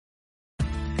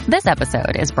This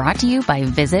episode is brought to you by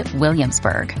Visit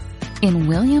Williamsburg. In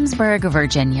Williamsburg,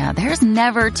 Virginia, there's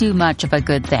never too much of a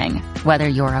good thing. Whether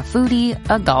you're a foodie,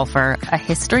 a golfer, a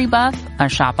history buff, a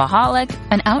shopaholic,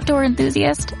 an outdoor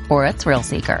enthusiast, or a thrill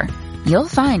seeker, you'll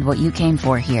find what you came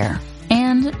for here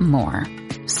and more.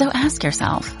 So ask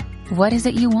yourself, what is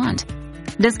it you want?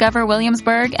 Discover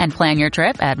Williamsburg and plan your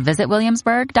trip at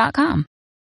visitwilliamsburg.com.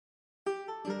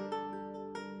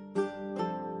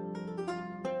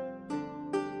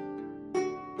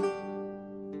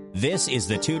 This is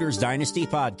the Tudors Dynasty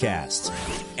Podcast.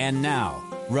 And now,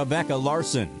 Rebecca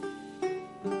Larson.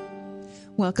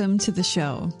 Welcome to the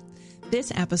show.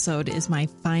 This episode is my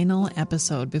final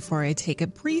episode before I take a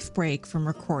brief break from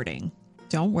recording.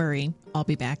 Don't worry, I'll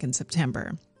be back in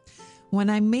September. When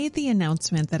I made the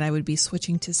announcement that I would be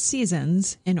switching to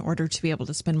seasons in order to be able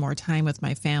to spend more time with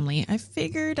my family, I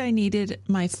figured I needed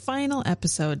my final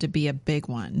episode to be a big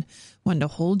one to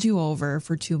hold you over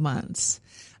for 2 months.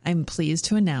 I'm pleased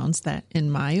to announce that, in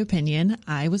my opinion,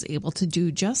 I was able to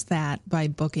do just that by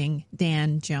booking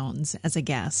Dan Jones as a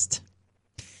guest.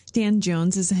 Dan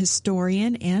Jones is a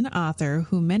historian and author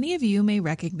who many of you may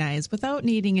recognize without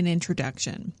needing an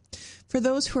introduction. For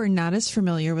those who are not as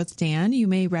familiar with Dan, you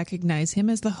may recognize him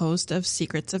as the host of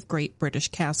Secrets of Great British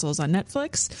Castles on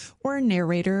Netflix or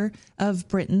narrator of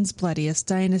Britain's Bloodiest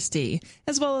Dynasty,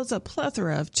 as well as a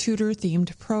plethora of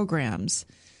Tudor-themed programs.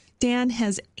 Dan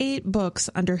has 8 books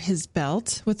under his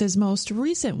belt, with his most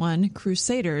recent one,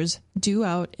 Crusaders, due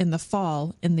out in the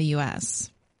fall in the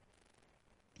U.S.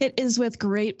 It is with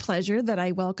great pleasure that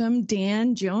I welcome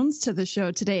Dan Jones to the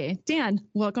show today. Dan,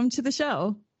 welcome to the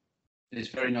show. It's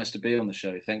very nice to be on the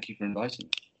show. Thank you for inviting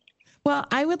me. Well,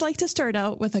 I would like to start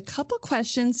out with a couple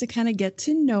questions to kind of get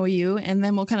to know you, and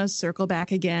then we'll kind of circle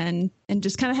back again and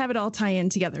just kind of have it all tie in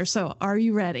together. So are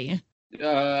you ready?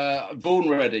 Born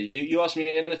ready. You ask me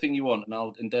anything you want, and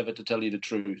I'll endeavour to tell you the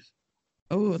truth.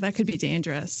 Oh, that could be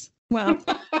dangerous. Well,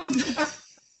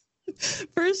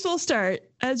 first we'll start.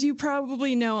 As you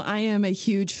probably know, I am a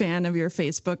huge fan of your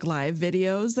Facebook Live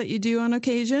videos that you do on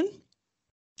occasion.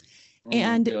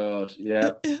 And God,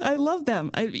 yeah, I love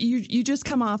them. You just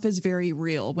come off as very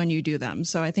real when you do them.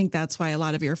 So I think that's why a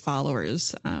lot of your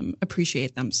followers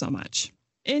appreciate them so much.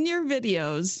 In your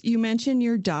videos, you mention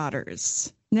your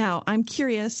daughters. Now, I'm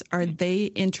curious, are they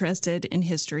interested in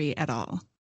history at all?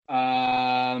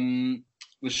 The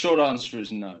short answer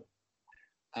is no.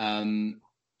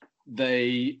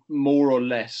 They more or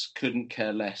less couldn't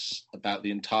care less about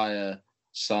the entire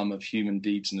sum of human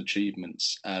deeds and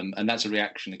achievements. And that's a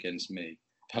reaction against me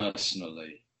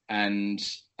personally. And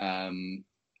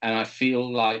I feel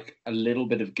like a little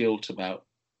bit of guilt about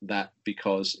that,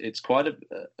 because it's quite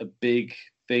a big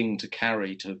thing to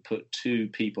carry, to put 2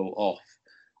 people off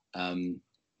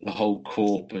the whole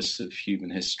corpus of human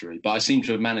history. But I seem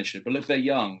to have managed it. But look, they're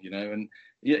young, and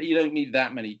you don't need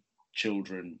that many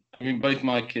children. I mean, both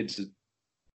my kids are,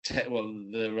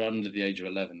 they're under the age of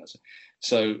 11.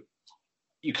 So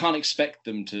you can't expect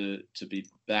them to be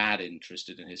that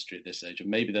interested in history at this age, and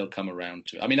maybe they'll come around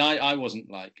to it. I mean, I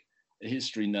wasn't like a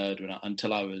history nerd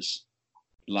until I was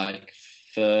like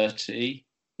 30.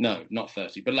 No, not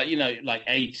 30, but like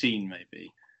 18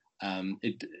 maybe.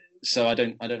 So I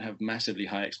don't have massively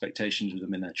high expectations of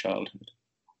them in their childhood.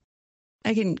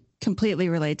 I can completely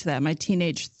relate to that. My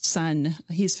teenage son,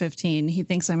 he's 15. He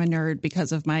thinks I'm a nerd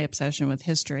because of my obsession with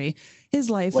history.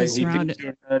 His life is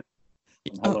surrounded.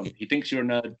 Hold on. He thinks you're a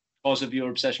nerd because of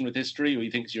your obsession with history, or he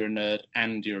thinks you're a nerd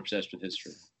and you're obsessed with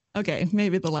history? Okay,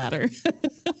 maybe the latter.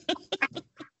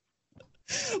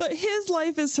 But his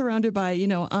life is surrounded by,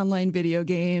 online video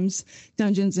games,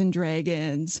 Dungeons and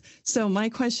Dragons. So my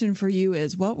question for you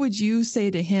is, what would you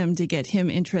say to him to get him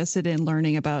interested in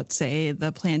learning about, say,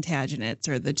 the Plantagenets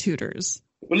or the Tudors?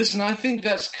 Well, listen, I think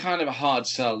that's kind of a hard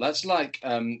sell. That's like,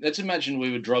 let's imagine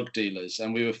we were drug dealers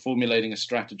and we were formulating a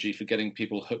strategy for getting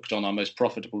people hooked on our most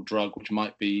profitable drug, which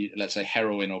might be, let's say,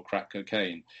 heroin or crack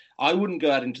cocaine. I wouldn't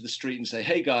go out into the street and say,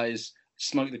 hey, guys,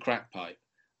 smoke the crack pipe.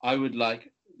 I would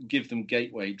give them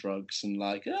gateway drugs and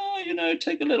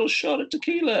take a little shot at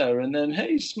tequila and then,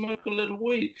 hey, smoke a little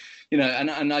weed, and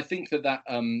I think that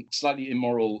slightly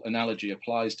immoral analogy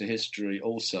applies to history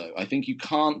also. I think you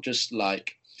can't just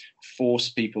force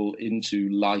people into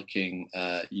liking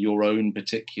your own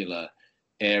particular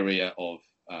area of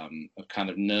kind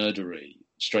of nerdery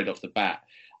straight off the bat.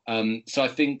 So I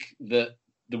think that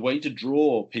the way to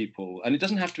draw people, and it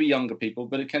doesn't have to be younger people,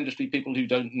 but it can just be people who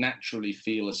don't naturally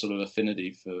feel a sort of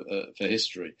affinity for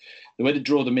history. The way to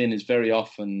draw them in is very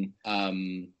often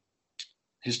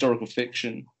historical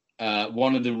fiction,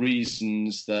 one of the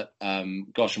reasons that, and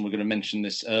we're going to mention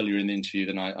this earlier in the interview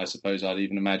than I suppose I'd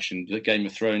even imagined, that Game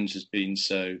of Thrones has been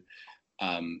so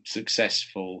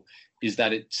successful is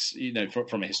that it's,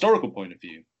 from a historical point of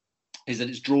view, is that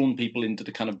it's drawn people into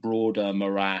the kind of broader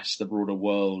morass, the broader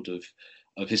world of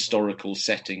historical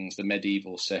settings, the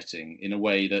medieval setting, in a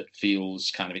way that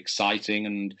feels kind of exciting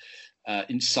and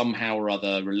in somehow or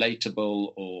other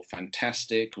relatable or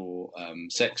fantastic or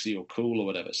sexy or cool or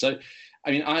whatever. So,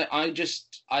 I mean, I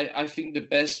think the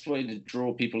best way to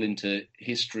draw people into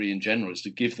history in general is to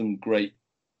give them great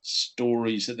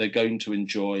stories that they're going to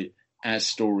enjoy as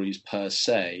stories per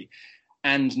se,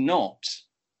 and not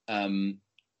to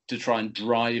try and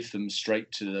drive them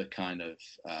straight to the kind of,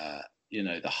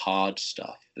 the hard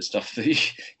stuff, the stuff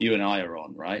that you and I are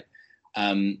on, right?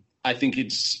 I think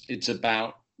it's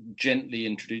about gently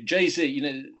introduce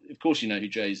Jay-Z. Of course, you know who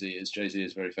Jay-Z is. Jay-Z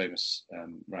is a very famous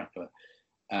rapper.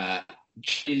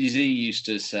 Jay-Z used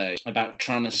to say about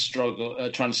trying to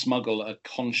smuggle a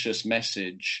conscious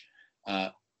message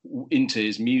into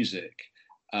his music.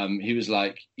 He was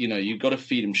like, you've got to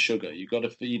feed them sugar. You've got to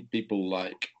feed people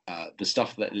like the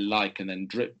stuff that they like, and then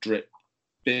drip,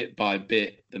 bit by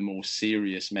bit, the more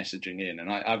serious messaging in.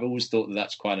 And I've always thought that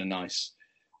that's quite a nice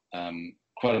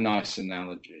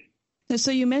analogy.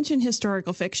 So you mentioned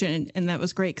historical fiction, and that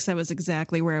was great because that was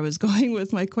exactly where I was going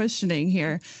with my questioning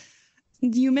here.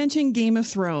 You mentioned Game of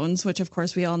Thrones, which of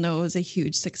course we all know is a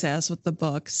huge success with the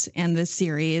books and the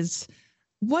series.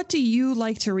 What do you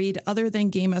like to read other than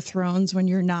Game of Thrones when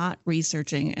you're not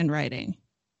researching and writing?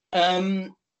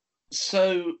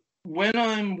 So when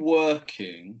I'm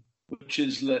working, which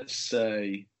is, let's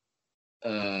say,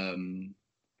 40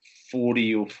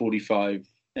 or 45,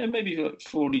 maybe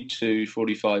 42,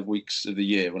 45 weeks of the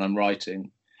year when I'm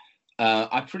writing,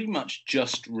 I pretty much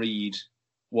just read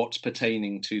what's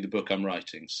pertaining to the book I'm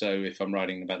writing. So if I'm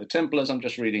writing about the Templars, I'm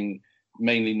just reading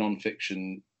mainly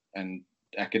nonfiction and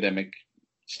academic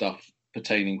stuff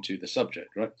pertaining to the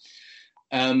subject, right?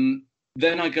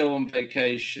 Then I go on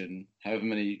vacation, however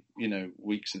many,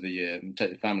 weeks of the year, and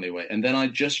take the family away. And then I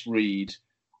just read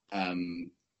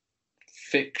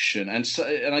fiction. And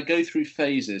I go through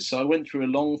phases. So I went through a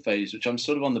long phase, which I'm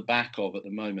sort of on the back of at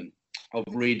the moment, of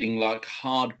reading like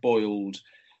hard-boiled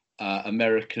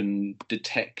American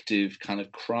detective kind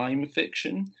of crime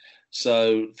fiction.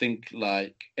 So think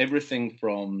like everything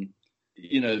from,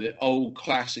 the old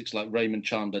classics like Raymond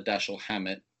Chandler, Dashiell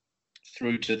Hammett,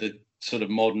 through to the sort of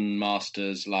modern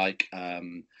masters like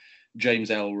James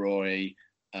Ellroy,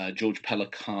 George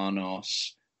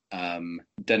Pelecanos,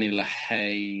 Denny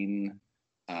Lehane,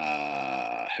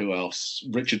 who else?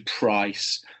 Richard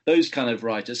Price, those kind of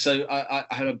writers. So I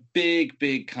had a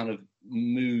big kind of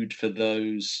mood for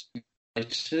those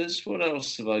writers. What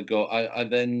else have I got? I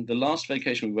then, the last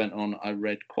vacation we went on, I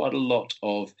read quite a lot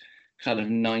of kind of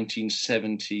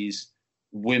 1970s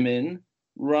women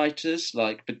writers,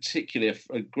 like particularly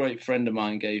a great friend of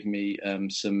mine gave me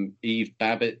some Eve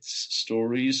Babbitt's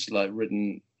stories, like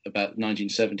written about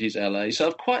 1970s LA. So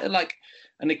I've quite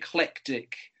an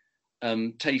eclectic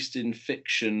taste in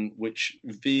fiction, which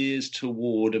veers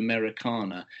toward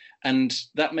Americana. And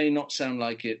that may not sound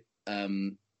like it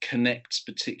connects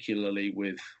particularly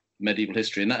with medieval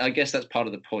history. And I guess that's part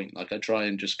of the point. Like I try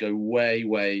and just go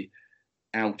way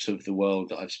out of the world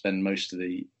that I've spent most of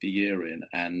the year in,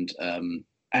 and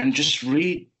just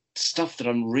read stuff that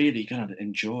I'm really going to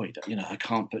enjoy, that, I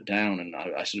can't put down, and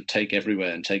I sort of take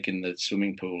everywhere and take in the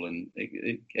swimming pool, and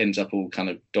it ends up all kind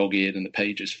of dog-eared and the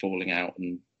pages falling out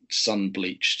and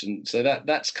sun-bleached. And so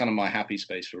that's kind of my happy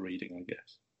space for reading, I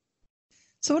guess.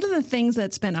 So one of the things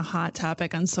that's been a hot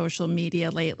topic on social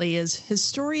media lately is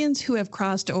historians who have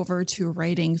crossed over to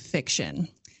writing fiction.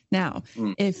 Now,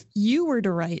 if you were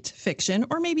to write fiction,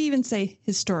 or maybe even say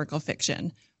historical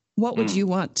fiction, what would you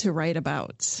want to write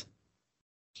about?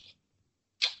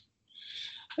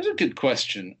 That's a good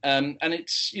question. And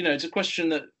it's, it's a question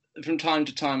that from time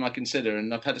to time I consider.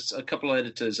 And I've had a couple of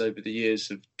editors over the years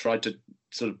have tried to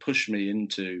sort of not push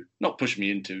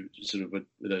me into sort of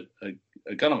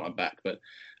a gun on my back, but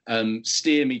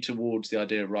steer me towards the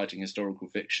idea of writing historical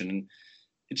fiction. And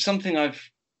it's something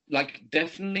I've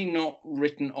definitely not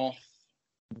written off,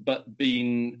 but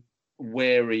been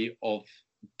wary of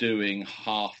doing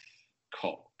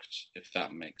half-cocked, if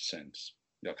that makes sense,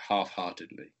 like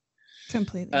half-heartedly.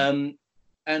 Completely.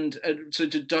 And so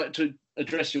to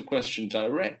address your question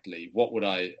directly, what would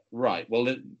I write?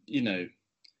 Well,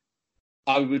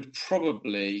 I would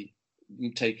probably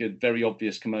take a very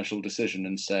obvious commercial decision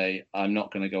and say, I'm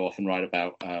not going to go off and write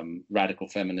about radical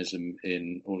feminism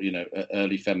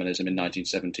early feminism in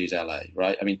 1970s LA,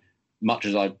 right? I mean, much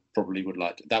as I probably would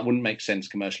like to. That wouldn't make sense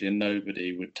commercially, and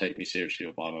nobody would take me seriously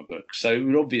or buy my book. So it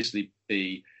would obviously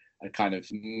be a kind of,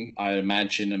 I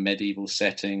imagine, a medieval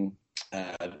setting,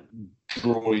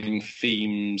 drawing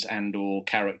themes and or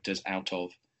characters out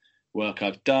of work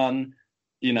I've done.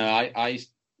 You know,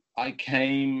 I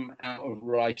came out of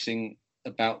writing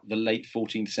about the late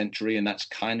 14th century, and that's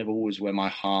kind of always where my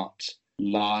heart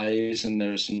lies. And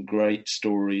there are some great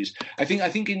stories. I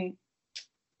think in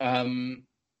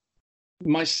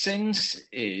my sense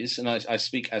is, and I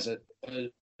speak as a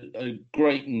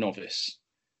great novice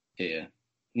here.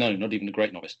 No, not even a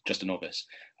great novice, just a novice.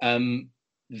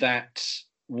 That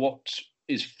what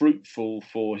is fruitful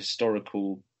for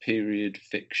historical period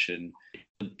fiction,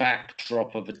 the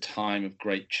backdrop of a time of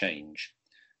great change.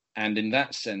 And in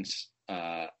that sense,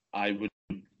 I would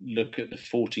look at the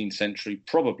 14th century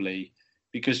probably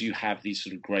because you have these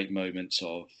sort of great moments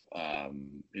of,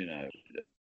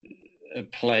 a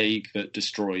plague that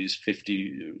destroys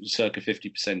circa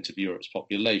 50% of Europe's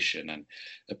population, and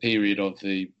a period of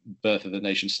the birth of the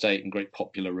nation state and great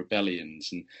popular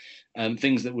rebellions, and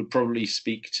things that would probably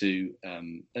speak to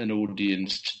an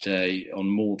audience today on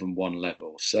more than one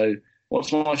level. So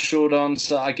what's my short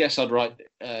answer? I guess I'd write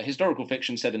historical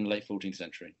fiction set in the late 14th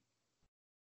century.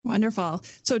 Wonderful.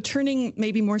 So turning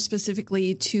maybe more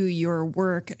specifically to your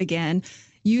work again,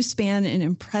 you span an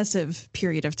impressive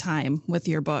period of time with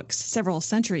your books, several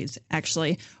centuries,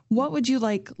 actually. What would you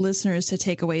like listeners to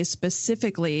take away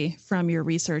specifically from your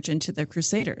research into the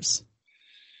Crusaders?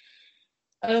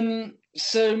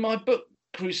 So my book,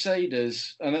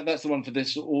 Crusaders, and that's the one for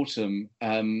this autumn,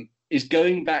 is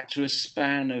going back to a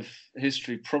span of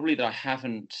history probably that I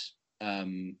haven't,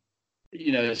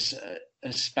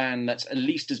 a span that's at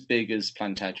least as big as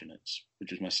Plantagenets, which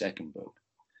was my second book.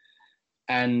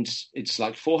 And it's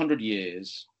like 400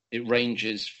 years. It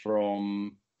ranges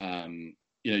from,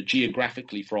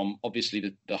 geographically from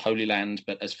obviously the Holy Land,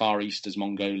 but as far east as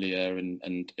Mongolia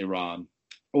and Iran,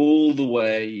 all the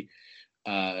way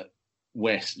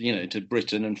west, to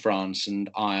Britain and France and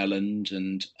Ireland,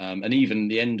 and even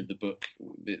the end of the book,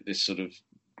 this sort of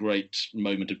great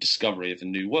moment of discovery of the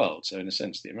New World. So in a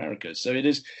sense, the Americas. So it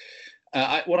is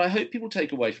what I hope people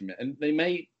take away from it, and they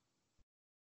may.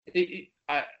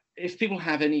 If people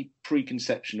have any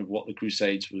preconception of what the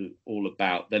Crusades were all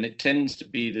about, then it tends to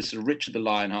be this sort of Richard the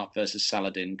Lionheart versus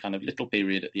Saladin kind of little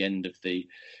period at the end of the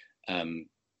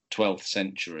 12th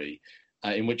century,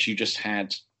 in which you just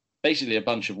had basically a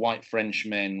bunch of white French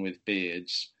men with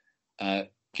beards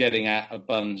getting at a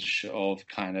bunch of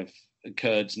kind of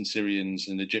Kurds and Syrians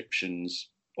and Egyptians,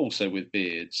 also with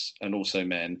beards and also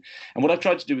men. And what I've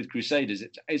tried to do with Crusaders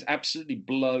is absolutely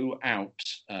blow out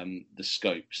the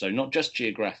scope. So not just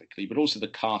geographically, but also the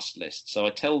cast list. So I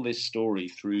tell this story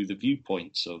through the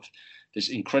viewpoints of this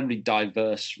incredibly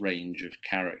diverse range of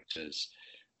characters.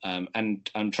 And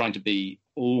I'm trying to be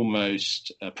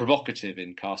almost provocative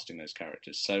in casting those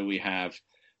characters. So we have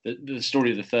the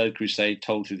story of the Third Crusade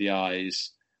told through the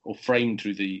eyes or framed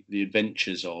through the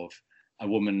adventures of a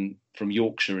woman from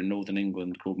Yorkshire in northern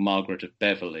England called Margaret of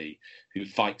Beverley, who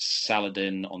fights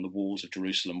Saladin on the walls of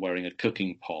Jerusalem wearing a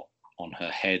cooking pot on her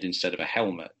head instead of a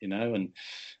helmet,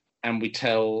 and we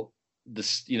tell the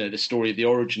story of the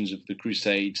origins of the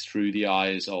Crusades through the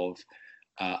eyes of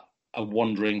a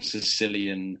wandering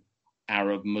Sicilian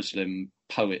Arab Muslim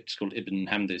poet called Ibn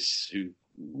Hamdis, who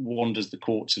wanders the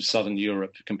courts of southern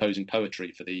Europe composing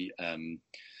poetry for the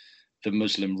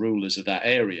Muslim rulers of that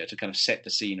area to kind of set the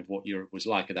scene of what Europe was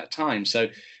like at that time. So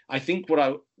I think what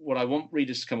I want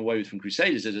readers to come away with from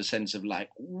Crusaders is a sense of like,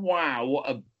 wow, what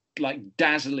a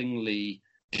dazzlingly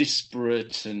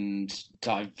disparate and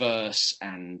diverse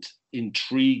and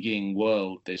intriguing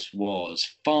world this was,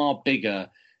 far bigger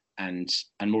and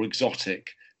more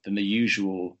exotic than the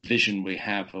usual vision we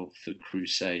have of the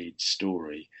Crusade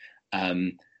story,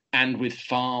 and with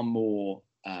far more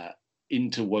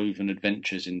interwoven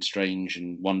adventures in strange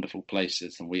and wonderful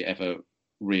places than we ever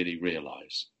really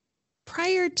realize.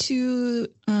 Prior to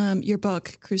your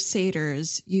book,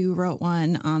 Crusaders, you wrote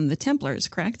one on the Templars,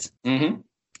 correct? Mm-hmm.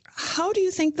 How do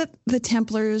you think that the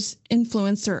Templars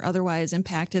influenced or otherwise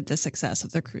impacted the success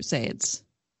of the Crusades?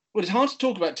 Well, it's hard to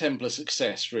talk about Templar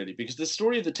success, really, because the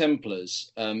story of the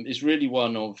Templars is really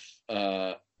one of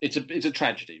it's a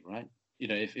tragedy, right?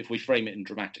 If we frame it in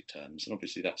dramatic terms, and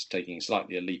obviously that's taking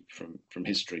slightly a leap from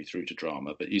history through to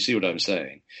drama, but you see what I'm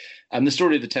saying. And the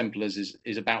story of the Templars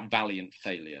is about valiant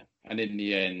failure, and in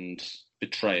the end,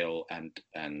 betrayal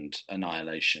and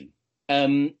annihilation.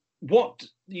 What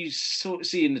you sort of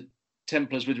see in the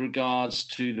Templars with regards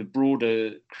to the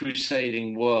broader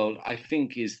crusading world, I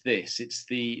think, is this: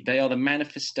 they are the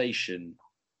manifestation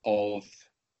of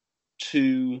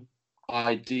two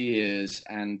ideas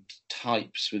and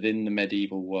types within the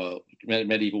medieval world,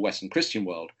 medieval Western Christian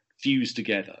world, fused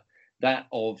together. That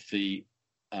of the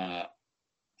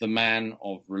man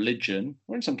of religion,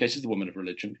 or in some cases the woman of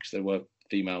religion, because there were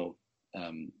female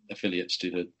affiliates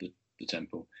to the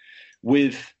temple,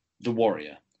 with the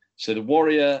warrior. So the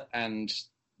warrior and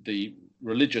the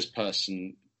religious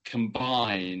person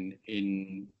combine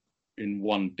in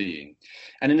one being.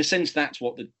 And in a sense, that's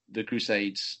what the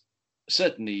Crusades,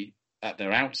 certainly at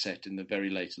their outset in the very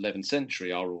late 11th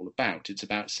century, are all about. It's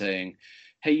about saying,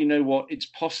 hey, you know what? It's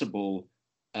possible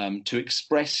to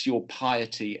express your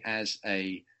piety as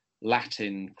a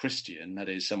Latin Christian, that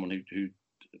is, someone who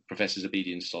professes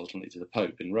obedience ultimately to the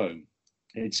Pope in Rome.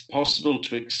 It's possible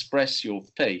to express your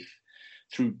faith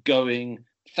through going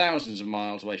thousands of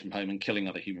miles away from home and killing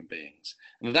other human beings.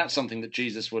 And that's something that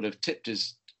Jesus would have tipped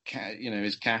his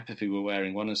cap if he were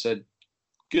wearing one and said,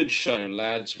 "Good show,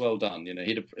 lads, well done." And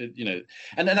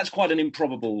then that's quite an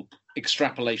improbable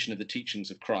extrapolation of the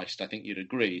teachings of Christ. I think you'd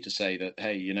agree to say that,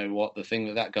 hey, you know what, the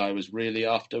thing that guy was really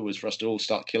after was for us to all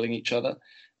start killing each other.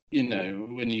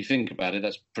 When you think about it,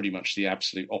 that's pretty much the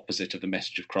absolute opposite of the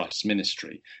message of Christ's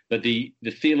ministry. But the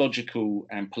theological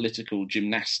and political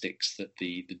gymnastics that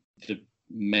the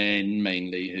men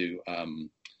mainly who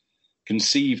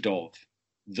conceived of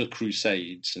the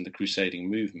Crusades and the crusading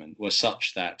movement were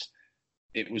such that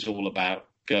it was all about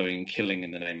going and killing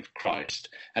in the name of Christ.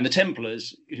 And the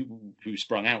Templars, who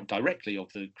sprung out directly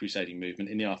of the crusading movement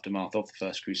in the aftermath of the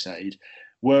First Crusade,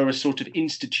 were a sort of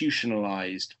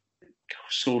institutionalized,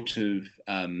 sort of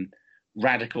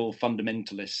radical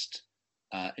fundamentalist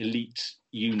elite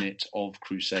unit of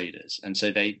crusaders. And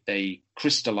so they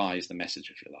crystallized the message,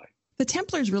 if you like. The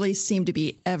Templars really seem to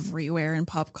be everywhere in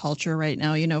pop culture right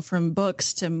now, from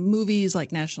books to movies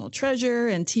like National Treasure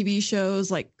and TV shows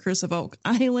like Curse of Oak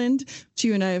Island, which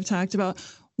you and I have talked about.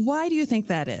 Why do you think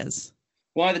that is?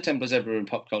 Why are the Templars everywhere in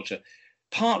pop culture?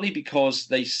 Partly because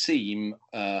they seem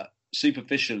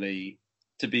superficially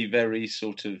to be very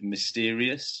sort of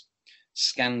mysterious,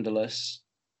 scandalous,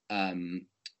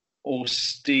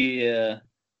 austere,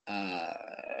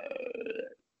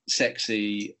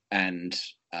 sexy, and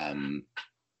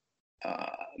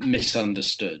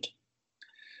misunderstood.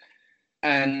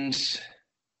 And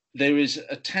there is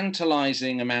a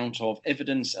tantalizing amount of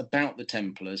evidence about the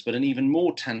Templars, but an even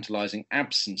more tantalizing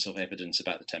absence of evidence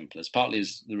about the Templars, partly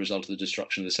as the result of the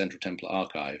destruction of the Central Templar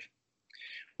Archive,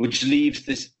 which leaves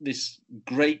this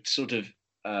great sort of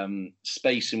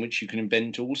space in which you can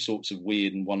invent all sorts of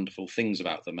weird and wonderful things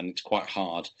about them, and it's quite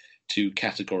hard to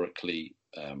categorically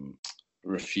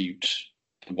refute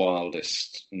the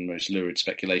wildest and most lurid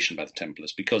speculation about the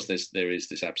Templars because there is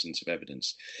this absence of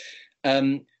evidence.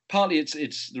 Partly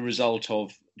it's the result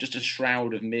of just a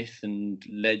shroud of myth and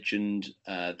legend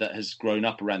that has grown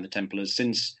up around the Templars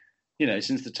since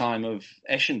the time of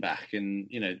Eschenbach and,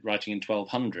 writing in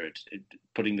 1200,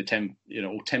 putting the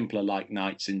Templar-like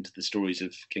knights into the stories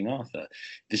of King Arthur.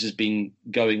 This has been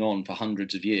going on for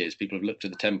hundreds of years. People have looked at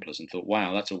the Templars and thought,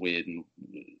 wow, that's a weird and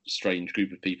strange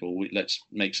group of people. Let's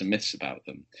make some myths about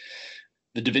them.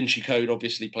 The Da Vinci Code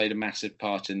obviously played a massive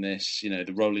part in this,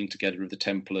 the rolling together of the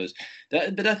Templars.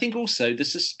 But I think also the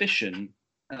suspicion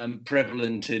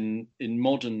prevalent in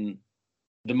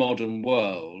the modern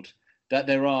world that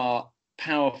there are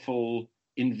powerful,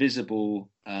 invisible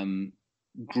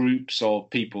groups of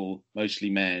people, mostly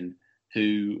men,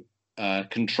 who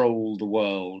control the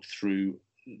world through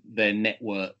their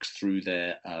networks, through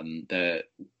their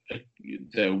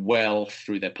wealth,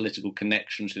 through their political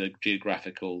connections, through their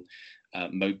geographical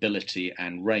mobility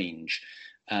and range.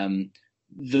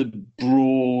 The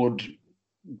broad-based,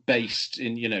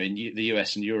 in the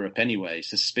US and Europe anyway,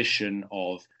 suspicion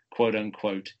of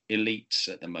quote-unquote elites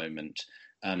at the moment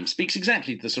speaks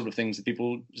exactly to the sort of things that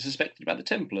people suspected about the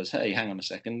Templars. Hey, hang on a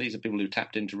second. These are people who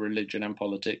tapped into religion and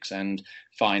politics and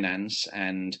finance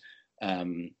and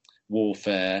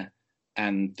warfare,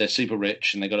 and they're super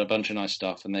rich and they got a bunch of nice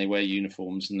stuff and they wear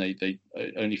uniforms and they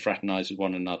only fraternize with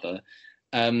one another.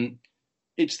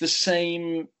 It's the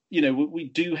same, we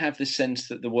do have this sense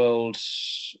that the world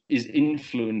is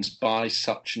influenced by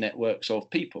such networks of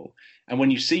people. And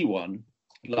when you see one,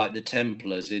 like the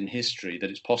Templars in history, that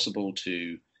it's possible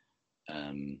to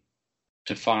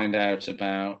find out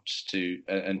about,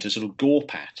 and to sort of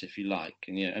gawp at, if you like,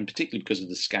 and particularly because of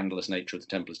the scandalous nature of the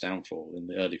Templars' downfall in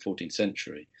the early 14th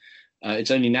century,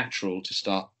 it's only natural to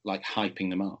start like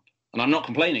hyping them up. And I'm not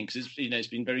complaining because it's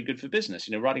been very good for business.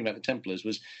 Writing about the Templars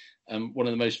was one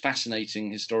of the most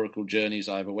fascinating historical journeys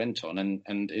I ever went on,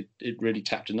 and it really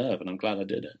tapped a nerve, and I'm glad I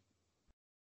did it.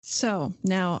 So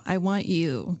now I want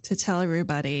you to tell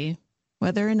everybody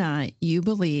whether or not you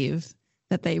believe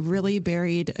that they really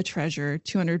buried a treasure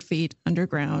 200 feet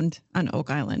underground on Oak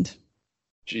Island.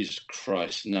 Jesus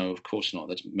Christ. No, of course not.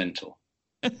 That's mental.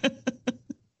 I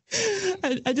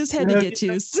just had to get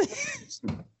you.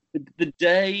 The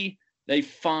day they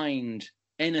find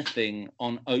anything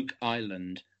on Oak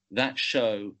Island, that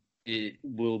show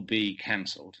will be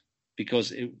cancelled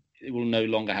because it will no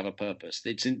longer have a purpose.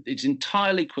 It's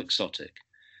entirely quixotic,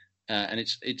 and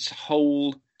its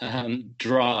whole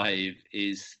drive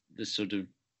is the sort of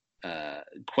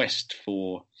quest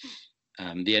for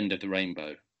the end of the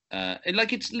rainbow.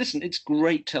 It's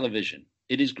great television.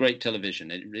 It is great television.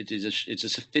 It's a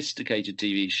sophisticated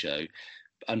TV show.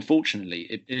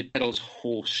 Unfortunately, it peddles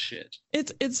horse shit.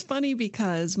 It's funny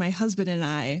because my husband and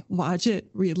I watch it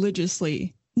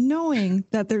religiously, knowing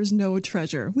that there's no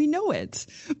treasure. We know it,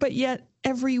 but yet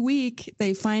every week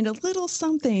they find a little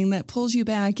something that pulls you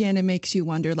back in and makes you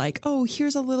wonder, like, oh,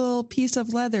 here's a little piece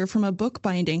of leather from a book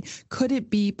binding. Could it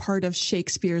be part of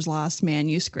Shakespeare's lost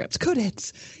manuscripts? Could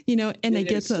it? And it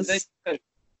gets us.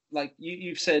 Like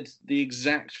you've said the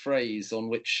exact phrase on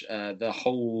which the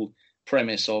whole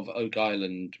premise of Oak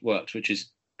Island works, which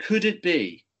is, could it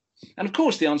be? And of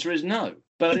course the answer is no,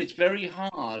 but it's very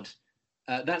hard.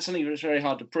 That's something that's very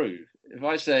hard to prove. If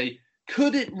I say,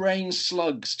 could it rain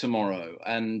slugs tomorrow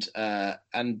and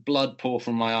blood pour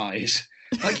from my eyes?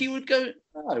 Like, you would go,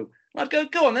 no.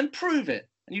 I'd go on, then prove it.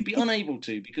 And you'd be unable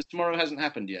to, because tomorrow hasn't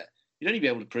happened yet. You'd only be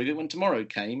able to prove it when tomorrow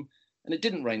came and it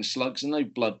didn't rain slugs and no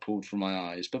blood poured from my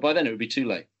eyes. But by then it would be too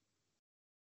late.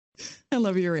 I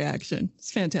love your reaction.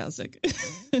 It's fantastic.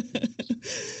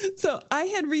 So I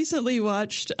had recently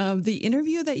watched the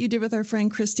interview that you did with our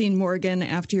friend Christine Morgan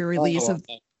after your release of...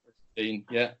 Christine,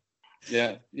 yeah.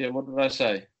 What did I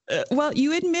say? Well,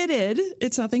 you admitted,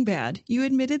 it's nothing bad. You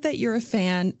admitted that you're a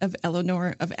fan of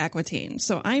Eleanor of Aquitaine.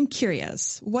 So I'm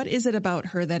curious, what is it about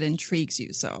her that intrigues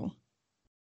you so?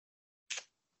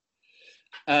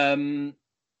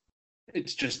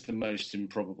 It's just the most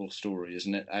improbable story,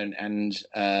 isn't it? And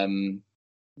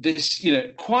this,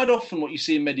 quite often what you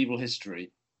see in medieval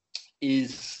history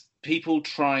is people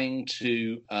trying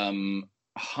to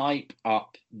hype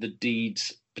up the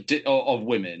deeds of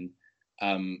women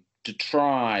to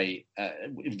try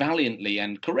valiantly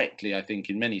and correctly, I think,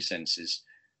 in many senses,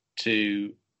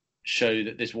 to show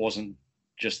that this wasn't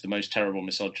just the most terrible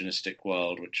misogynistic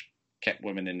world which kept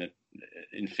women in an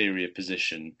inferior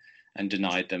position and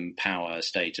denied them power,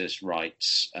 status,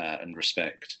 rights, and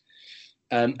respect.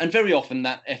 And very often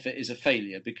that effort is a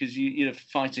failure because you're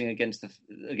fighting against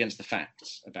the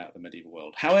facts about the medieval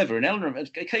world. However, in Eleanor,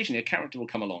 occasionally a character will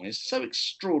come along is so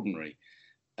extraordinary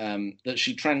that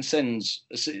she transcends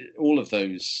all of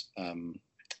those,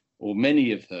 or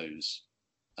many of those,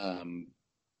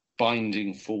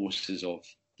 binding forces of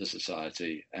the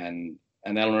society. And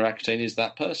Eleanor Aquitaine is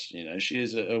that person. She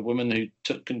is a woman who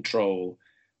took control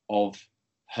of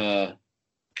her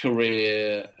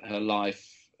career, her life,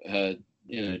 her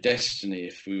destiny,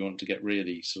 if we want to get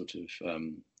really sort of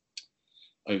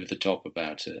over the top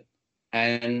about it,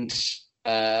 and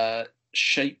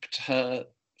shaped her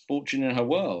fortune in her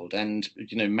world, and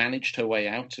managed her way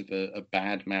out of a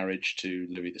bad marriage to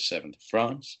Louis VII of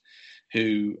France,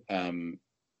 who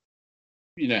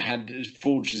had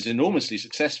forged this enormously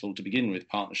successful to begin with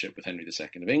partnership with Henry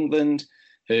II of England,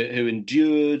 who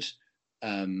endured.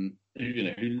 Who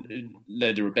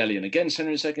led a rebellion against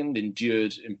Henry II,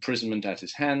 endured imprisonment at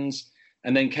his hands,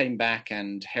 and then came back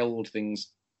and held things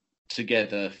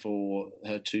together for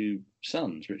her two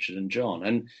sons, Richard and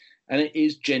John. And it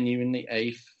is genuinely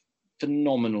a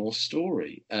phenomenal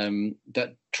story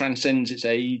that transcends its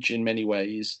age in many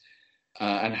ways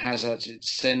and has at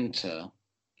its centre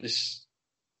this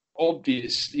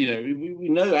obvious, we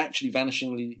know actually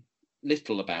vanishingly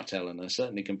little about Eleanor,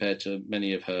 certainly compared to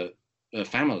many of her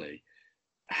family.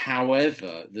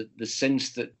 However, the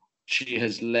sense that she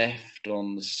has left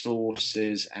on the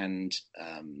sources and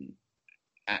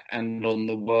on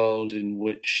the world in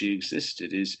which she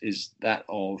existed is that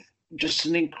of just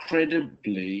an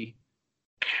incredibly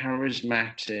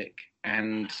charismatic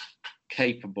and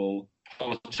capable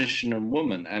politician and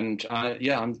woman. And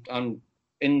I'm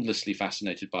endlessly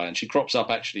fascinated by her. And she crops up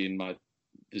actually in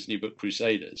this new book,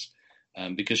 Crusaders.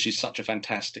 Because she's such a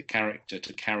fantastic character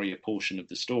to carry a portion of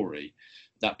the story,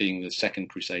 that being the Second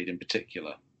Crusade in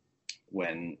particular,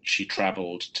 when she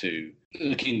travelled to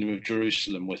the Kingdom of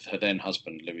Jerusalem with her then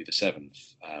husband, Louis VII,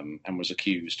 and was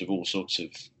accused of all sorts of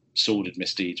sordid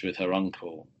misdeeds with her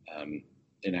uncle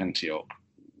in Antioch.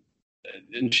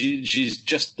 And she's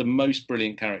just the most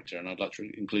brilliant character, and I'd like to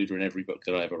include her in every book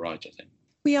that I ever write, I think.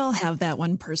 We all have that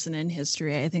one person in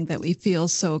history, I think, that we feel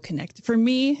so connected. For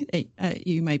me,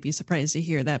 you might be surprised to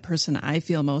hear that person I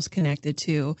feel most connected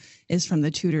to is from the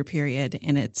Tudor period,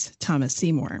 and it's Thomas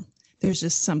Seymour. There's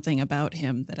just something about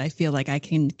him that I feel like I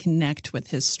can connect with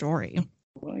his story.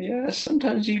 Well, yeah,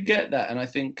 sometimes you get that, and I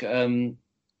think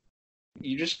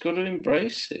you just got to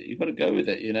embrace it. You've got to go with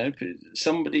it. You know,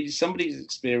 somebody's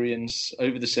experience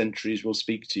over the centuries will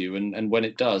speak to you, and when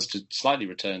it does, to slightly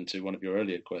return to one of your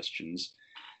earlier questions,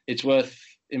 it's worth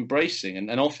embracing,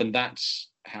 and often that's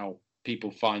how people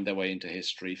find their way into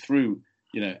history, through,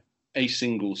 you know, a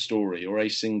single story or a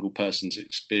single person's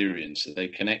experience that they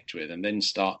connect with, and then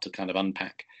start to kind of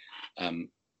unpack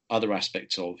other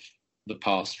aspects of the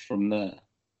past from there.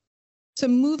 So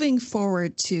moving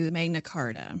forward to Magna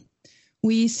Carta,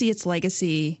 we see its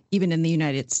legacy even in the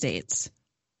United States.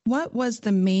 What was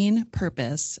the main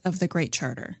purpose of the Great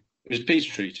Charter? It was a peace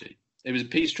treaty. It was a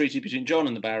peace treaty between John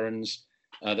and the barons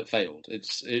that failed.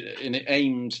 It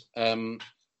aimed to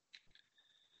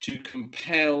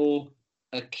compel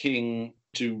a king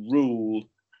to rule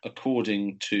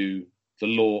according to the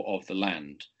law of the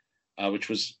land, which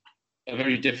was a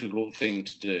very difficult thing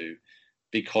to do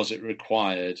because it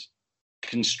required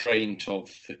constraint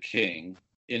of the king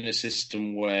in a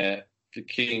system where the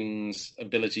king's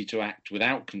ability to act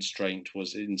without constraint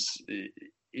was in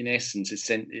essence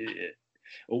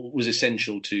was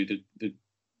essential to the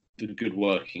good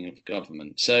working of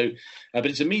government. So, but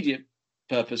its immediate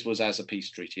purpose was as a peace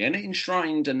treaty, and it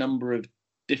enshrined a number of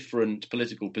different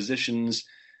political positions,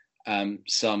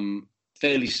 some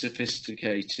fairly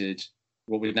sophisticated,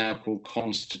 what we now call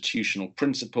constitutional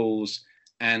principles,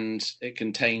 and it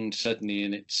contained, certainly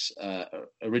in its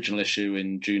original issue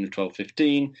in June of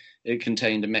 1215, it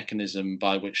contained a mechanism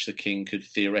by which the king could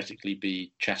theoretically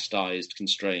be chastised,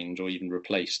 constrained, or even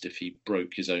replaced if he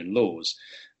broke his own laws.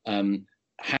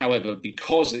 However,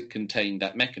 because it contained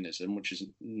that mechanism, which is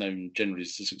known generally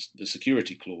as the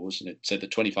security clause, and it said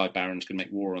that 25 barons can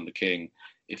make war on the king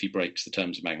if he breaks the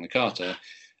terms of Magna Carta,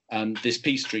 this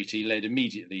peace treaty led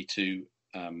immediately to,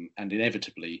 and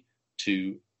inevitably,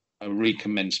 to a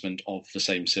recommencement of the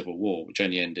same civil war, which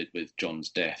only ended with John's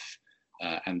death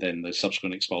and then the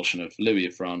subsequent expulsion of Louis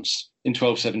of France in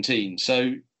 1217.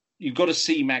 So you've got to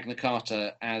see Magna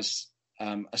Carta as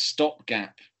a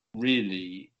stopgap,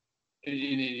 really.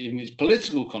 In its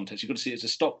political context, you've got to see it as a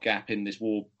stopgap in this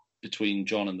war between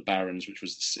John and the barons, which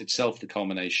was itself the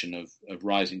culmination of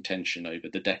rising tension over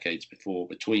the decades before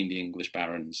between the English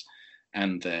barons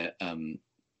and their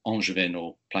Angevin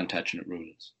or Plantagenet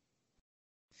rulers.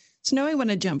 So now I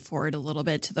want to jump forward a little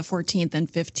bit to the 14th and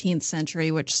 15th century,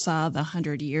 which saw the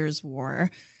 100 Years' War.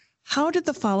 How did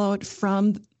the fallout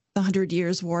from the 100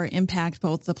 Years' War impact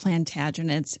both the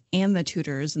Plantagenets and the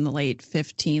Tudors in the late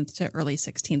 15th to early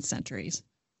 16th centuries?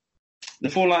 The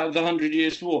fallout of the 100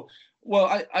 Years' War?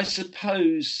 Well, I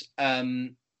suppose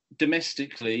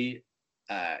domestically,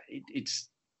 it's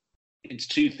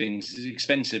two things. It's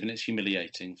expensive and it's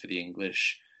humiliating for the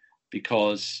English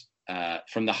because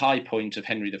from the high point of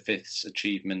Henry V's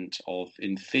achievement of,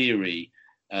 in theory,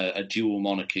 a dual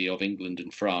monarchy of England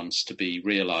and France to be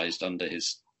realised under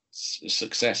his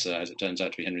successor, as it turns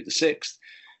out to be Henry VI,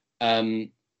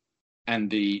 and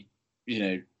the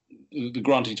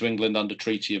granting to England under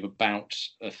treaty of about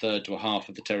a third to a half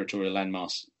of the territorial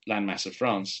landmass of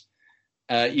France,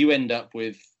 you end up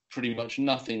with pretty much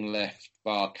nothing left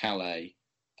bar Calais,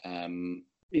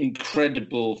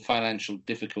 incredible financial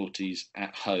difficulties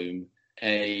at home,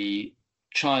 a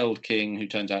child king who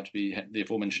turns out to be the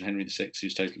aforementioned Henry VI,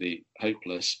 who's totally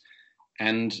hopeless,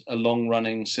 and a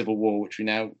long-running civil war, which we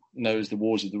now know as the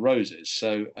Wars of the Roses.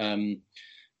 So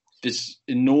this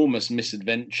enormous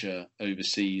misadventure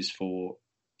overseas for,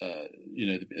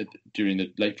 during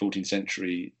the late 14th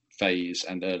century phase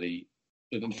and the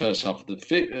first half of the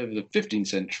 15th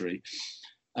century,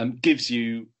 gives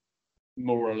you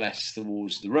more or less the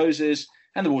Wars of the Roses.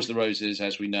 And the Wars of the Roses,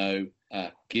 as we know,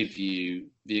 give you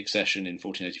the accession in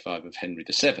 1485 of Henry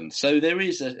VII. So there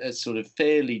is a sort of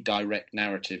fairly direct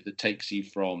narrative that takes you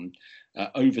from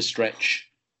overstretch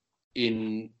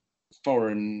in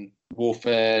foreign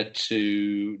warfare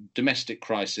to domestic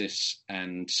crisis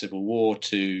and civil war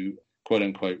to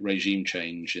quote-unquote regime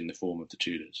change in the form of the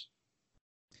Tudors.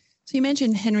 So you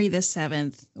mentioned Henry VII,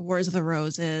 the Wars of the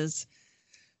Roses.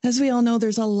 As we all know,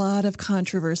 there's a lot of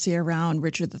controversy around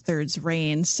Richard III's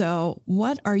reign. So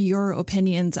what are your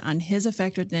opinions on his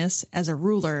effectiveness as a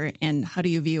ruler, and how do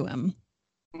you view him?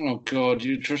 Oh, God,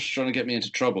 you're just trying to get me into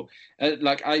trouble.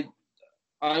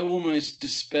 I almost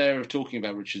despair of talking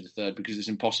about Richard III because it's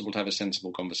impossible to have a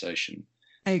sensible conversation.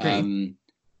 I agree.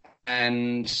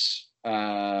 And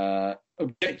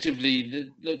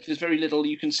objectively, look, there's very little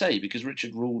you can say because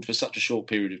Richard ruled for such a short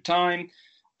period of time.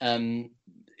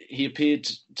 He appeared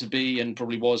to be and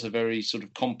probably was a very sort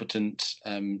of competent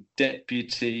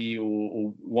deputy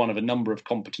or one of a number of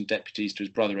competent deputies to his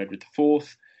brother Edward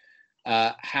IV.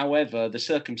 However, the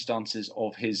circumstances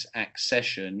of his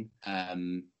accession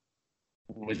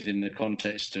within the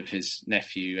context of his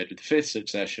nephew Edward V's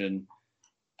succession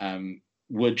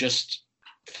were just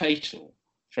fatal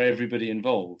for everybody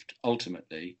involved,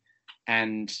 ultimately.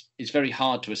 And it's very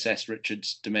hard to assess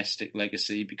Richard's domestic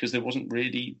legacy because there wasn't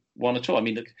really one at all. I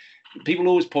mean, look, people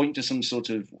always point to some sort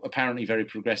of apparently very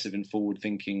progressive and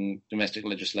forward-thinking domestic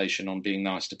legislation on being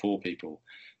nice to poor people.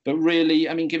 But really,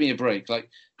 I mean, give me a break. Like,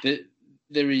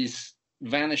 there is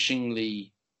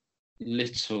vanishingly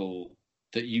little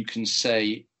that you can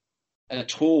say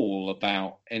at all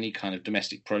about any kind of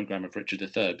domestic program of Richard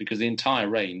III, because the entire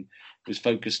reign was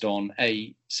focused on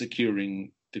A,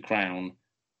 securing the crown,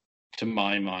 to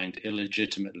my mind,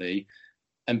 illegitimately,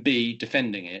 and B,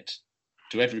 defending it,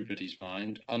 to everybody's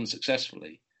mind,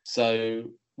 unsuccessfully.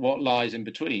 So what lies in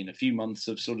between? A few months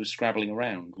of sort of scrabbling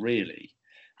around, really.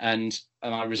 And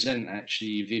I resent,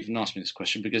 actually, you've even asked me this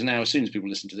question, because now as soon as people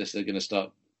listen to this, they're going to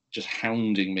start just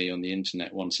hounding me on the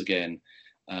internet once again.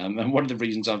 And one of the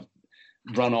reasons I've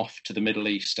run off to the Middle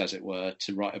East, as it were,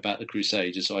 to write about the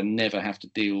Crusades is so I never have to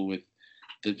deal with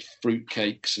the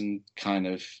fruitcakes and kind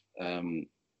of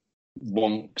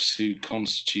wonks who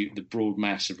constitute the broad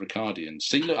mass of Ricardians.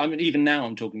 See, look, I mean, even now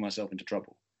I'm talking myself into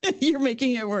trouble. You're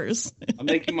making it worse. I'm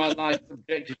making my life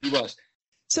objectively worse.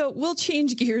 So we'll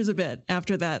change gears a bit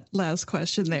after that last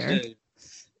question there.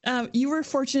 You were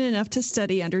fortunate enough to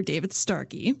study under David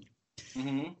Starkey.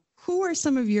 Mm-hmm. Who are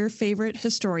some of your favorite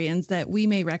historians that we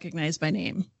may recognize by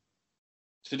name?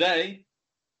 Today?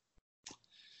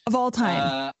 Of all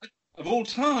time. Of all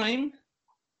time?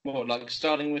 What, like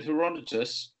starting with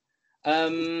Herodotus?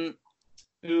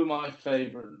 Who are my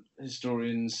favourite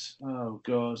historians? Oh,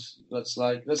 God. That's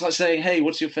like saying, hey,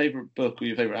 what's your favourite book or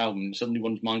your favourite album? Suddenly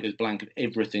one's mind goes blank of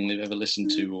everything they've ever listened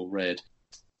to or read.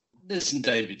 Listen,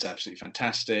 David's absolutely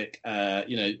fantastic.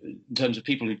 In terms of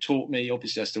people who taught me,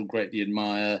 obviously I still greatly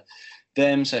admire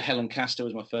them. So Helen Castor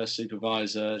was my first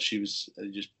supervisor. She was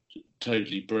just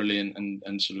totally brilliant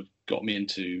and sort of got me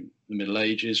into the Middle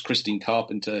Ages. Christine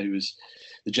Carpenter, who was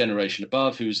the generation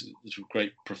above, who was a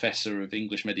great professor of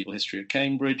English medieval history at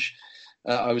Cambridge.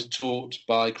 I was taught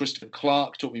by Christopher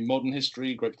Clark, taught me modern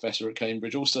history, great professor at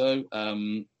Cambridge also.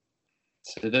 So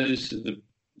those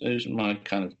are my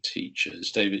kind of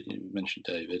teachers. David, you mentioned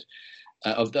David.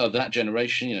 Of that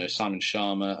generation, Simon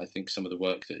Schama, I think some of the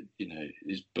work that,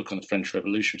 his book on the French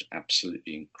Revolution was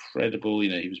absolutely incredible.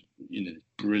 He was,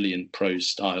 brilliant prose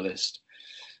stylist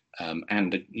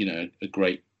and, a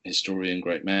great historian,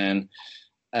 great man.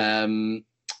 Let me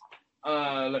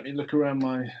look around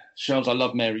my shelves. I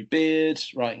love Mary Beard,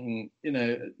 writing,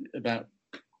 about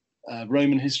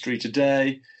Roman history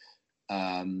today.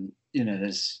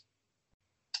 There's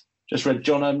just read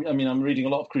John. I'm reading a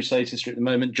lot of Crusades history at the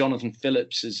moment. Jonathan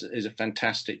Phillips is a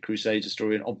fantastic Crusades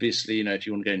historian. Obviously, if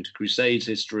you want to go into Crusades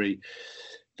history,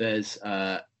 there's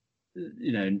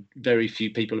very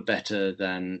few people are better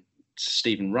than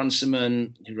Stephen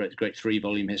Runciman, who wrote the great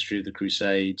 3-volume history of the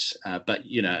Crusades. But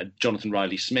Jonathan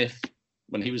Riley Smith,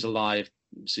 when he was alive,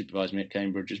 supervised me at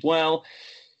Cambridge as well.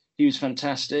 He was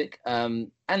fantastic.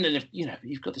 And then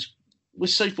you've got this. We're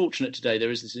so fortunate today.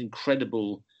 There is this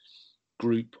incredible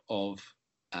group of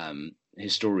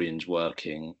historians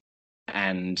working,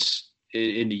 and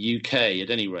in the UK, at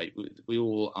any rate, we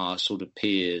all are sort of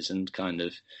peers and kind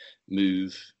of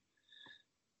move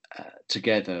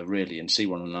together really and see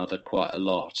one another quite a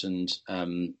lot. And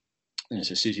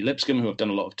so Susie Lipscomb, who I've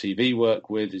done a lot of TV work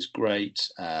with, is great.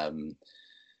 Some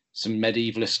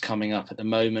medievalists coming up at the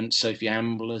moment. Sophie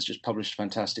Amble has just published a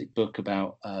fantastic book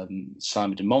about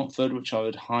Simon de Montfort, which I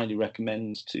would highly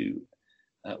recommend to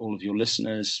all of your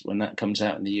listeners when that comes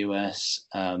out in the US.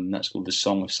 That's called The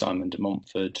Song of Simon de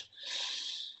Montfort.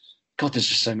 God, there's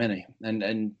just so many,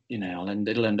 and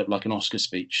it'll end up like an Oscar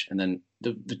speech, and then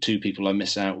the two people I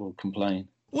miss out will complain.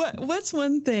 What's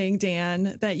one thing,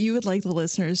 Dan, that you would like the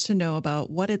listeners to know about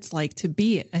what it's like to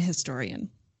be a historian?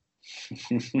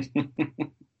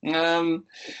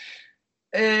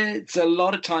 It's a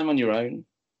lot of time on your own,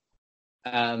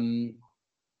 and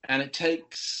it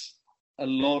takes a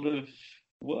lot of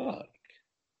work,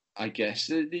 I guess.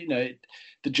 The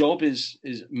job is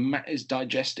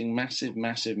digesting massive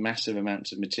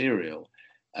amounts of material,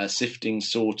 sifting,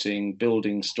 sorting,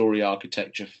 building story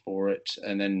architecture for it,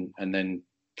 and then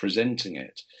presenting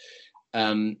it.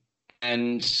 And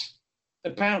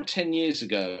about 10 years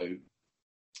ago,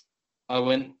 I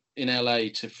went in LA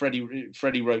to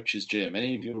Freddie Roach's gym.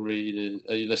 Any of your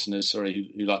listeners, who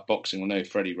like boxing will know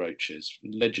Freddie Roach is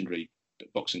legendary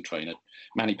boxing trainer.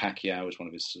 Manny Pacquiao was one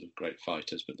of his sort of great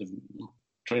fighters, but they've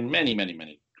trained many, many,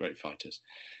 many great fighters.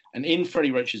 And in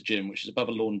Freddie Roach's gym, which is above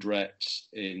a laundrette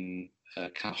in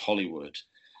Hollywood,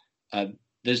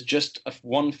 there's just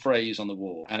one phrase on the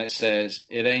wall, and it says,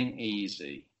 "It ain't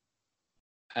easy."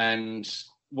 And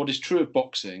what is true of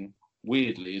boxing,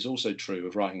 weirdly, is also true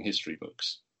of writing history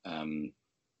books. It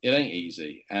ain't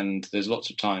easy, and there's lots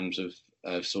of times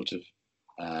of sort of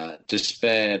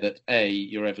despair that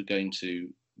you're ever going to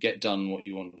get done what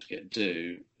you want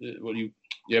to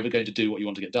you're ever going to do what you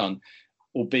want to get done,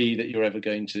 or B, that you're ever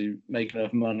going to make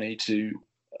enough money to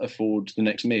afford the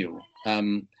next meal.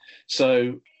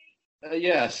 So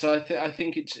I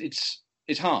think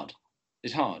it's hard.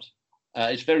 It's hard.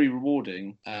 It's very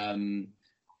rewarding.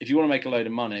 If you want to make a load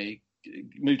of money,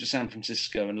 move to San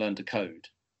Francisco and learn to code.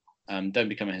 Don't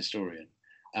become a historian.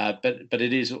 But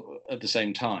it is at the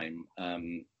same time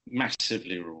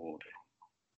massively rewarding.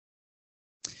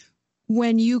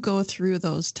 When you go through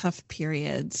those tough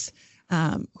periods,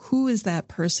 who is that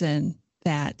person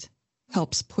that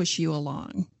helps push you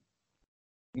along?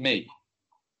 Me.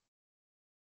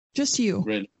 Just you?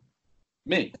 Really?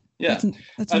 Me. Yeah.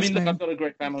 That's I mean, look, I've got a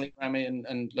great family around me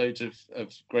and loads of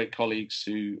great colleagues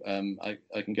who I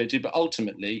can go to, but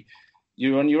ultimately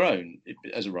you're on your own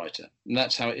as a writer, and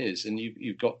that's how it is. And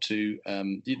you've got to,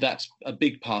 that's a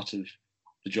big part of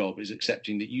the job, is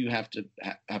accepting that you have to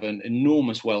have an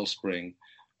enormous wellspring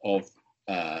of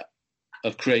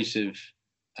creative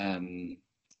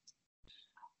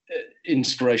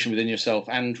inspiration within yourself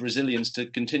and resilience to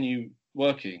continue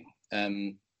working.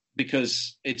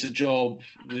 Because it's a job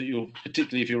that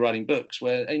particularly if you're writing books,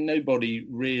 where ain't nobody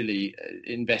really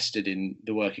invested in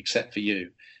the work except for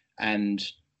you, and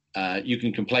you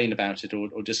can complain about it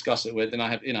or discuss it with. And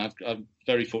I'm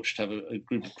very fortunate to have a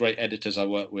group of great editors I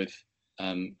work with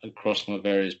across my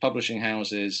various publishing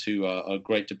houses who are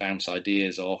great to bounce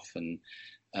ideas off and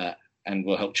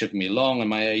will help chip me along. And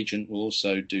my agent will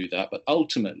also do that. But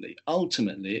ultimately,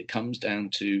 it comes down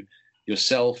to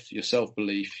yourself, your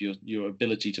self-belief, your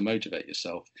ability to motivate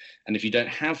yourself. And if you don't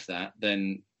have that,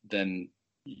 then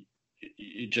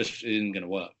it just isn't going to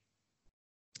work.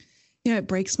 Yeah, it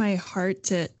breaks my heart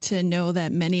to know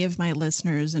that many of my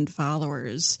listeners and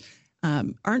followers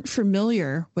aren't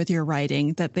familiar with your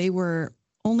writing, that they were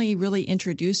only really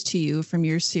introduced to you from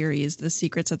your series, The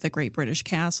Secrets of the Great British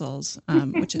Castles,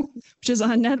 which is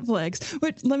on Netflix.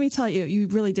 But let me tell you, you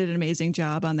really did an amazing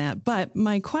job on that. But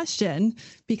my question,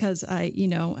 because I,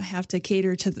 have to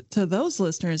cater to those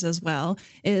listeners as well,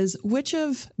 is which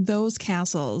of those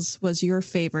castles was your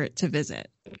favorite to visit?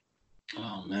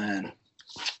 Oh, man.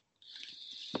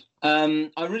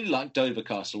 I really liked Dover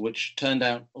Castle, which turned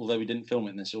out, although we didn't film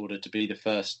it in this order, to be the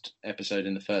first episode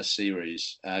in the first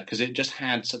series, because it just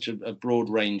had such a broad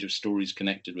range of stories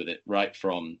connected with it, right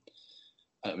from,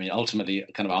 ultimately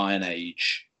kind of Iron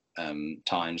Age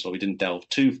times, or we didn't delve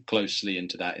too closely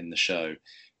into that in the show,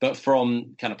 but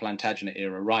from kind of Plantagenet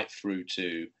era right through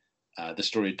to the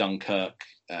story of Dunkirk,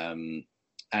 and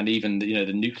even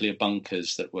the nuclear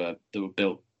bunkers that were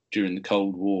built during the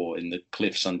Cold War in the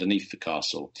cliffs underneath the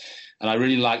castle. And I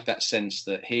really like that sense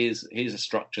that here's a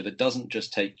structure that doesn't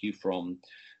just take you from,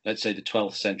 let's say, the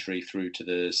 12th century through to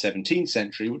the 17th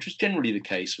century, which was generally the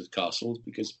case with castles,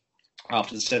 because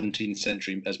after the 17th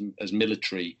century, as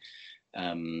military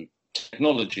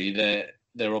technology,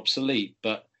 they're obsolete,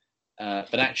 but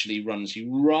actually runs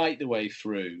you right the way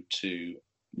through to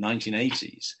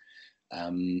 1980s.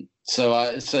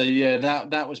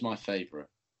 That was my favorite,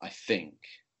 I think.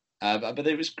 But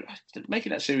it was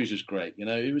making that series was great.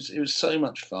 It was so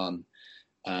much fun,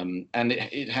 and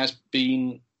it has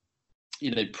been,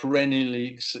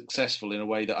 perennially successful in a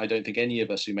way that I don't think any of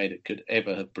us who made it could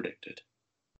ever have predicted.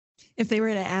 If they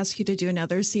were to ask you to do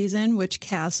another season, which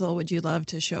castle would you love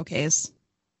to showcase?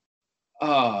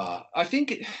 I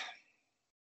think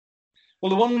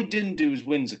the one we didn't do was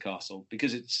Windsor Castle,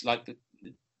 because it's like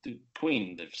the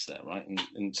Queen lives there, right?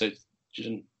 And so she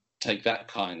didn't take that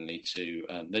kindly to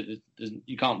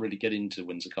you can't really get into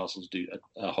Windsor Castles, do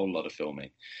a whole lot of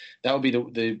filming. That would be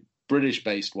the British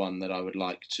based one that I'd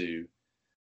like to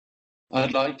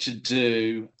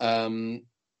do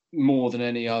more than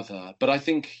any other. But I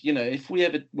think, if we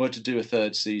ever were to do a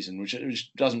third season,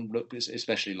 which doesn't look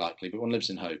especially likely, but one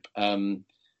lives in hope,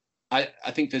 I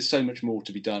think there's so much more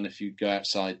to be done if you go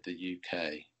outside the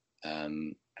UK.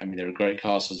 There are great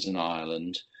castles in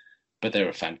Ireland, but there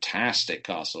are fantastic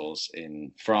castles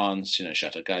in France,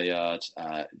 Chateau Gaillard,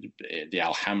 the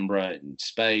Alhambra in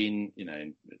Spain,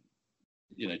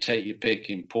 take your pick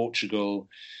in Portugal,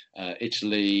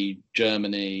 Italy,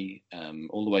 Germany,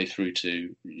 all the way through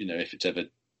to, if it's ever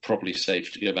properly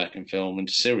safe to go back and film,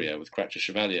 into Syria with Cratchit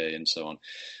Chevalier and so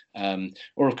on.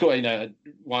 Or of course,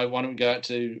 why don't we go out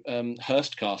to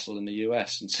Hearst Castle in the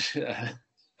US and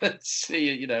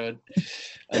see, a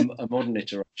modern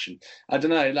iteration. I don't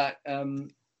know,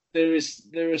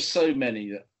 there are so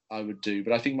many that I would do,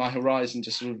 but I think my horizon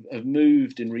just sort of have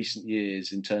moved in recent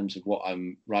years in terms of what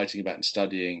I'm writing about and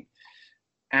studying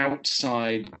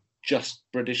outside just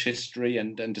British history,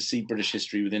 and to see British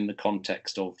history within the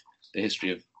context of the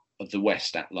history of the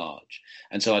West at large.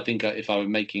 And so I think if I were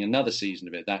making another season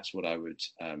of it, that's what I would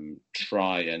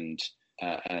try and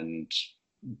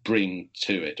bring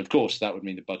to it. Of course, that would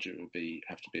mean the budget would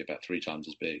have to be about 3 times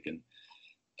as big, and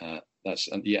that's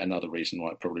yet another reason why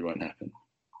it probably won't happen.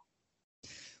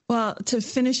 Well, to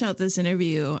finish out this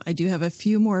interview, I do have a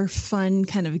few more fun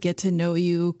kind of get to know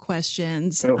you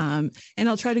questions, and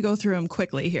I'll try to go through them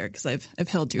quickly here because I've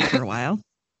held you for a while.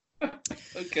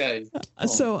 Okay.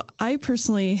 So I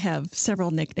personally have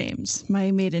several nicknames. My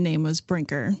maiden name was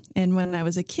Brinker, and when I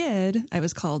was a kid, I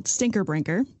was called Stinker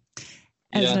Brinker.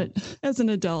 As an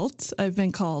adult, I've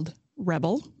been called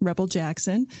Rebel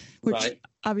Jackson, which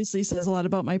obviously says a lot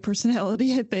about my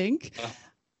personality, I think.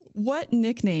 What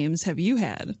nicknames have you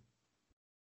had?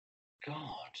 God,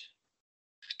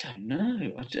 I don't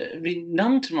know. I mean,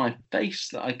 none to my face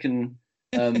that I can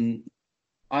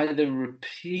either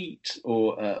repeat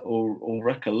or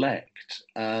recollect.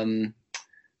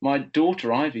 My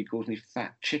daughter Ivy calls me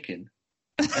Fat Chicken.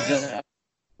 I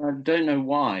don't know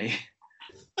why,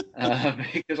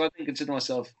 because I don't consider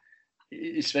myself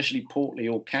especially portly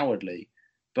or cowardly.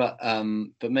 But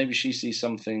maybe she sees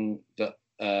something that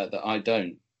I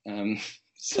don't.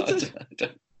 So I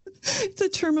don't. It's a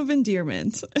term of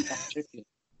endearment.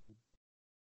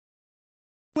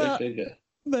 Well,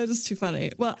 that is too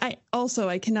funny. Well, I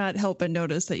cannot help but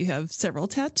notice that you have several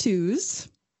tattoos.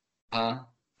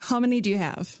 How many do you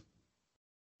have?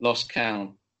 Lost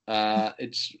count.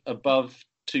 It's above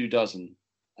 2 dozen.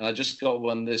 And I just got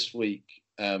one this week,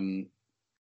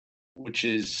 which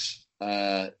is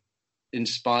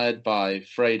inspired by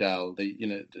Freydal,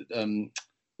 the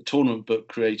tournament book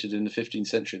created in the 15th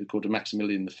century called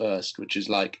Maximilian I, which is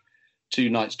like 2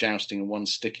 knights jousting and one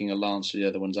sticking a lance to the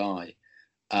other one's eye,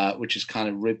 which is kind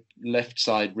of left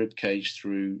side rib cage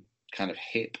through kind of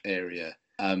hip area,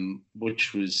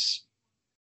 which was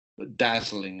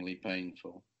dazzlingly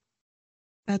painful.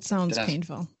 That sounds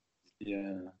painful.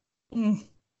 Yeah. Mm.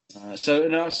 So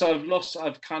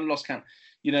I've kind of lost count.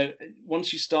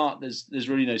 Once you start, there's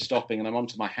really no stopping, and I'm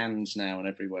onto my hands now and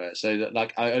everywhere. So that,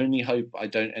 I only hope I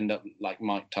don't end up like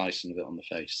Mike Tyson with it on the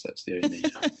face. That's the only.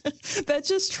 That's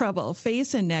just trouble.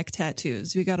 Face and neck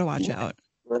tattoos. We got to watch out.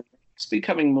 It's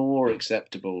becoming more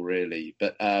acceptable, really,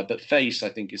 but face, I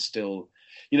think, is still.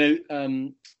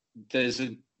 There's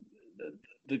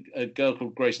a girl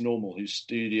called Grace Normal, whose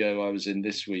studio I was in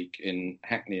this week in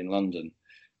Hackney in London,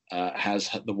 has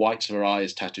the whites of her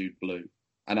eyes tattooed blue.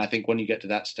 And I think when you get to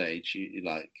that stage, you're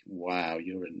like, wow,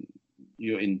 you're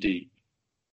in deep.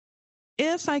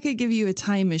 If I could give you a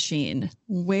time machine,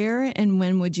 where and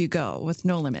when would you go with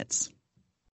no limits?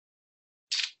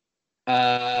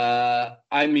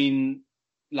 I mean,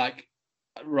 like,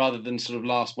 rather than sort of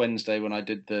last Wednesday when I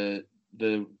did the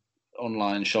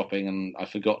online shopping and I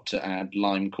forgot to add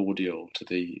lime cordial to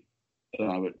the,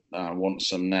 I want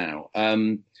some now.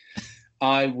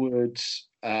 I would.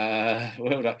 Where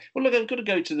would I? Well, look, I've got to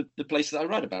go to the place that I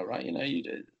write about, right?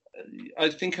 I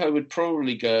think I would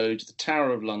probably go to the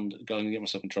Tower of London. Going to get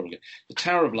myself in trouble again. The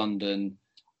Tower of London,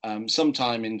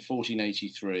 sometime in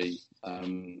 1483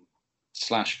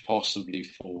 / possibly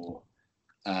 4,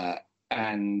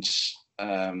 and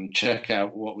check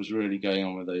out what was really going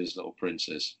on with those little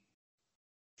princes.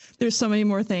 There's so many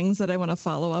more things that I want to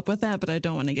follow up with that, but I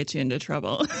don't want to get you into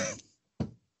trouble.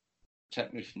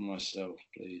 Protect me from myself,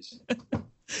 please.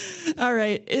 All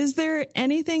right. Is there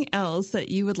anything else that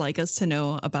you would like us to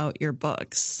know about your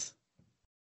books?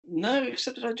 No,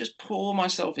 except that I just pour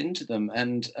myself into them,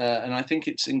 and I think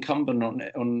it's incumbent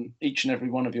on each and every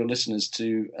one of your listeners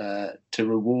to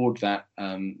reward that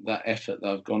effort that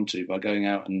I've gone to by going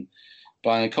out and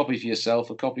buying a copy for yourself,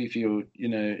 a copy for your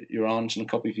aunt, and a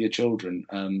copy for your children,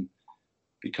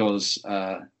 because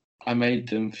I made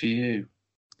them for you.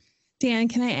 Dan,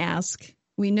 can I ask?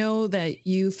 We know that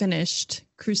you finished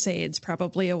Crusades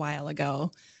probably a while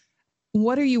ago.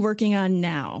 What are you working on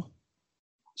now?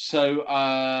 So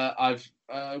I'm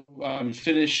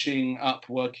finishing up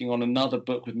working on another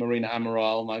book with Marina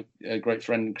Amaral, my great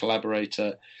friend and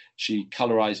collaborator. She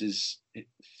colorizes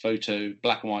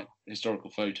black and white historical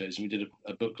photos. And we did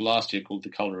a book last year called The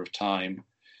Colour of Time,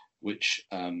 which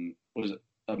was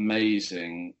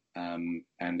amazing, and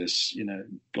has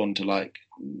gone to I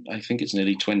think it's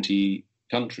nearly 20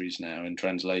 countries now in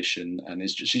translation, and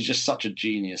she's just such a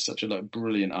genius, such a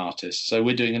brilliant artist. So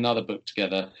we're doing another book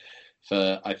together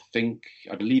for I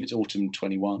believe it's autumn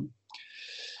 21,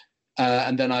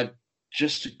 and then I've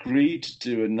just agreed to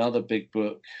do another big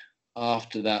book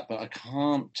after that, but I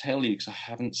can't tell you because I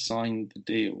haven't signed the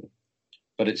deal.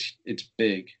 But it's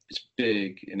big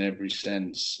in every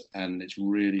sense, and it's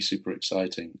really super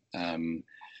exciting, and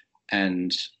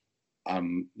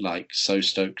I'm so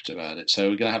stoked about it. So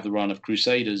we're going to have the run of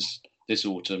Crusaders this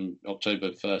autumn, October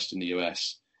 1st in the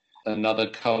US, another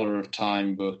Colour of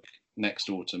Time book next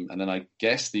autumn, and then I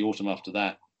guess the autumn after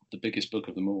that, the biggest book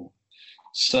of them all.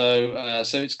 So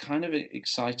it's kind of an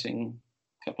exciting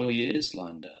couple of years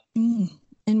lined up.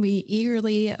 And we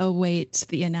eagerly await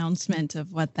the announcement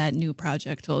of what that new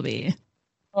project will be.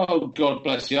 Oh, God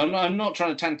bless you. I'm not trying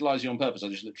to tantalize you on purpose. I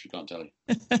just literally can't tell you.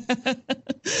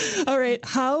 All right.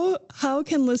 How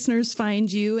can listeners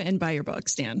find you and buy your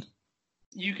books, Dan?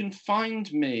 You can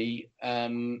find me,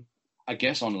 I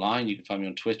guess, online. You can find me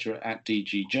on Twitter at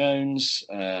DG Jones,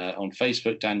 on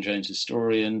Facebook, Dan Jones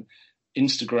Historian,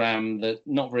 Instagram, that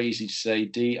not very easy to say,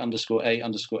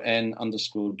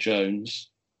 D_A_N_Jones.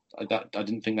 I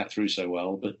didn't think that through so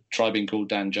well, but try being called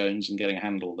Dan Jones and getting a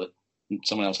handle that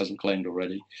someone else hasn't claimed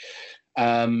already.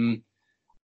 As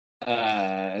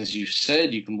you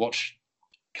said, you can watch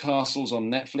Castles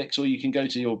on Netflix, or you can go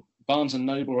to your Barnes &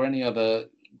 Noble or any other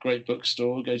great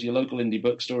bookstore. Go to your local indie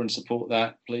bookstore and support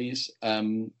that, please.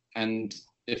 And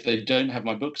if they don't have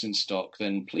my books in stock,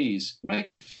 then please make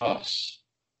a fuss,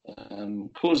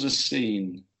 cause a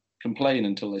scene, complain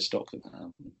until they stock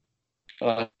them.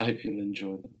 I hope you'll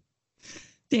enjoy them.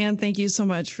 Dan, thank you so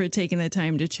much for taking the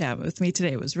time to chat with me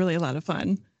today. It was really a lot of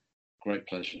fun. Great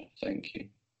pleasure. Thank you.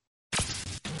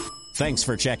 Thanks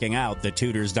for checking out the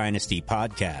Tudors Dynasty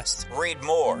podcast. Read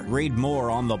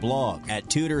more on the blog at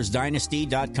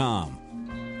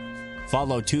tudorsdynasty.com.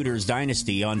 Follow Tudors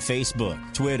Dynasty on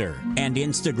Facebook, Twitter, and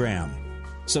Instagram.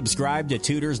 Subscribe to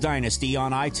Tudors Dynasty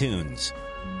on iTunes.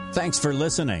 Thanks for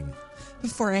listening.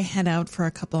 Before I head out for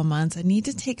a couple of months, I need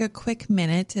to take a quick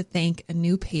minute to thank a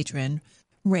new patron,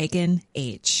 Reagan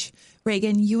H.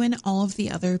 Reagan, you and all of the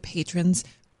other patrons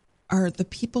are the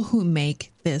people who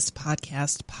make this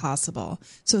podcast possible.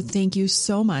 So thank you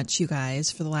so much, you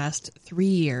guys, for the last 3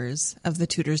 years of the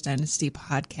Tudors Dynasty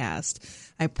podcast.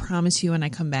 I promise you when I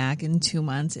come back in 2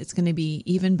 months, it's going to be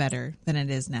even better than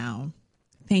it is now.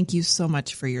 Thank you so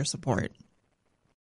much for your support.